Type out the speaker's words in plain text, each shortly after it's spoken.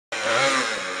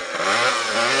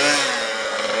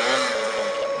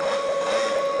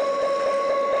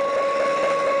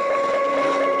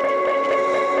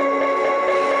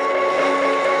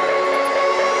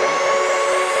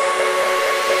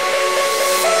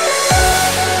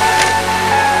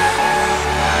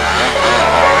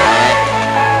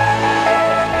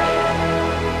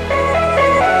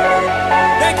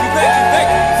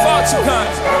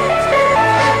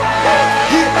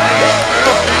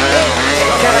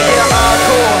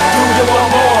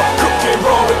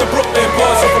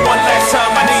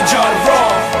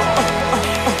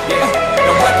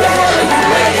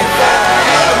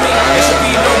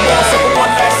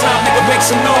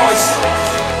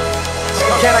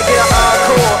I get an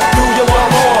encore? Do you want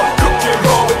more? Cook and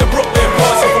roll with the Brooklyn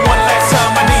boys. So for one last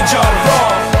time, I need y'all to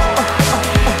roll.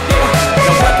 Now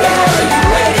what the hell are you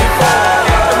waiting for?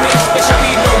 After me, there should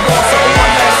be no more. So for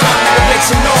one last time, nigga, make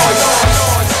some noise.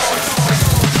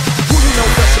 Who you know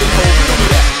fresher than Hov? Tell me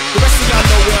that. The rest of y'all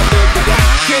know where I'm living with that.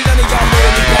 Can't none of y'all know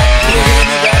me back. You ain't hear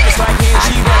me rap, it's like hand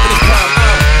G rapping his prime.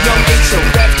 Young H.O.,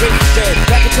 rap great is dead.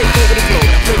 Back and take over the globe,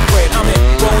 now flip bread. I'm in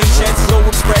Boeing Jets, Low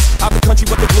Express. Out the country,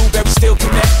 but the blueberries still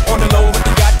connect. On the low, with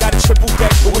the yacht, got a triple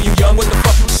deck. But when you young, what the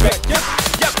fuck you expect? Yep,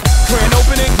 yep. Grand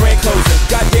opening, grand closing.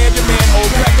 Goddamn your manhole,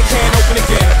 crack the can open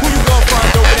again. Who you gonna find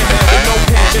open in hell with no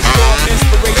pen? Just strong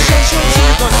inspiration. Who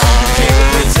you gonna see you can't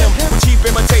replace him with cheap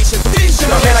imitations?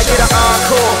 Now can I get an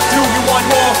encore? Do you want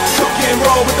more? Cook and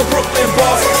roll with the Brooklyn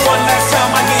boss. One last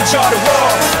time, I need y'all to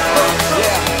roll.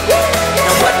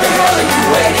 Now what the hell are you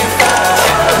waiting for?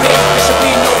 After me, there should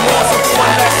be no more. So for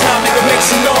one last time, nigga, make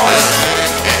some noise.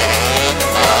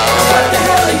 Now what the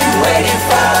hell are you waiting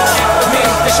for? After me,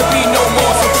 there should be no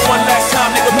more. So for one last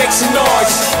time, nigga, make some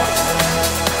noise.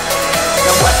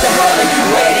 Now what the hell are you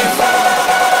waiting for?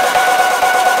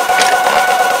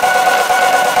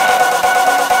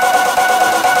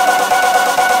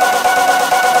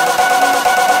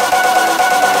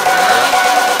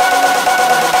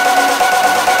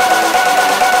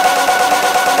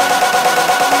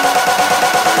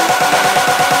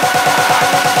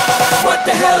 What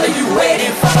the hell are you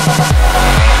waiting for?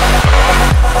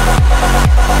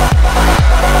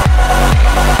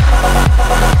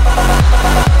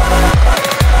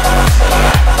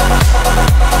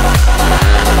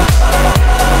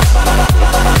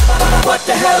 What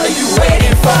the hell are you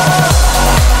waiting for?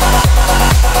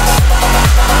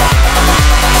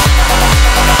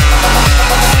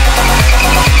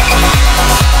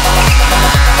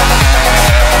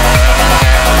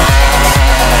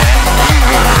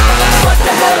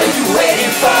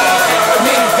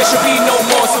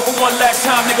 One last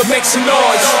time, nigga, make some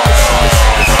noise.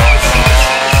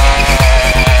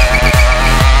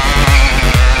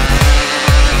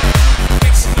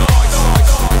 Make some noise.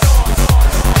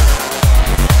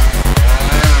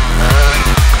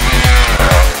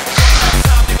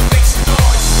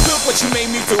 Look what you made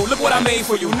me do. Look what I made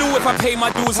for you. Knew if I pay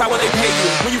my dues, how will they pay you?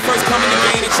 When you first come in the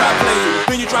game, they try to play you.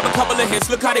 Then you drop a couple of hits.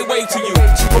 Look how they wave to you.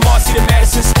 From Marcy to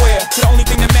Madison Square, to the only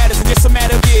thing that matters in just a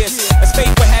matter of years. As fate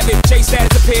would have it, J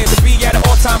status appears to be at an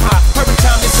all-time high. Perfect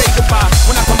time to say goodbye.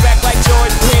 When I come back like Joy,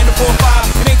 we're in the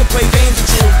 4-5. It ain't to play games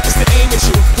with you, it's to aim at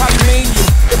you. Probably name you.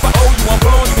 If I owe you, I'm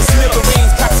blowing you to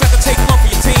smithereens. Cops have to take one for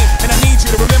your team, and I need you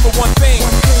to remember one thing.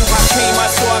 I came, I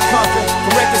saw, I conquered.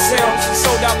 From record sales,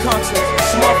 sold out concert.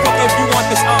 So motherfucker, if you want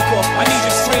this encore, I need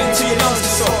you to scream till your lungs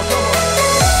are sore.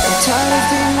 I'm tired of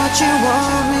being what you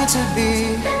want me to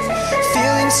be.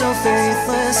 Feeling so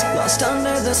faithless, lost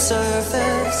under the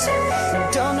surface.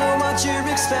 Don't know what you're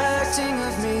expecting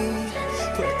of me.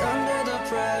 Put under the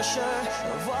pressure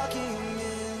of walking